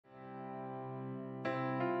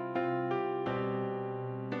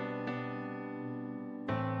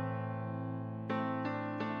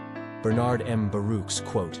Bernard M. Baruch's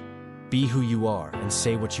quote, "Be who you are and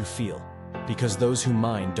say what you feel, because those who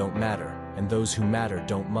mind don't matter, and those who matter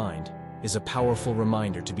don't mind," is a powerful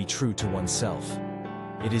reminder to be true to oneself.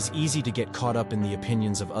 It is easy to get caught up in the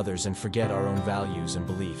opinions of others and forget our own values and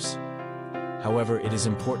beliefs. However, it is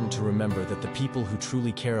important to remember that the people who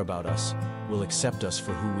truly care about us will accept us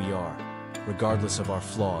for who we are, regardless of our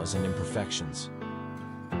flaws and imperfections.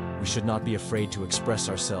 We should not be afraid to express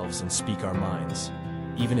ourselves and speak our minds,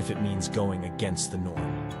 even if it means going against the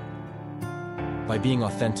norm. By being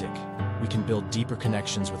authentic, we can build deeper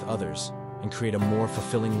connections with others and create a more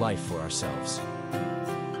fulfilling life for ourselves.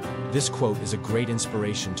 This quote is a great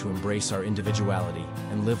inspiration to embrace our individuality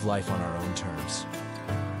and live life on our own terms.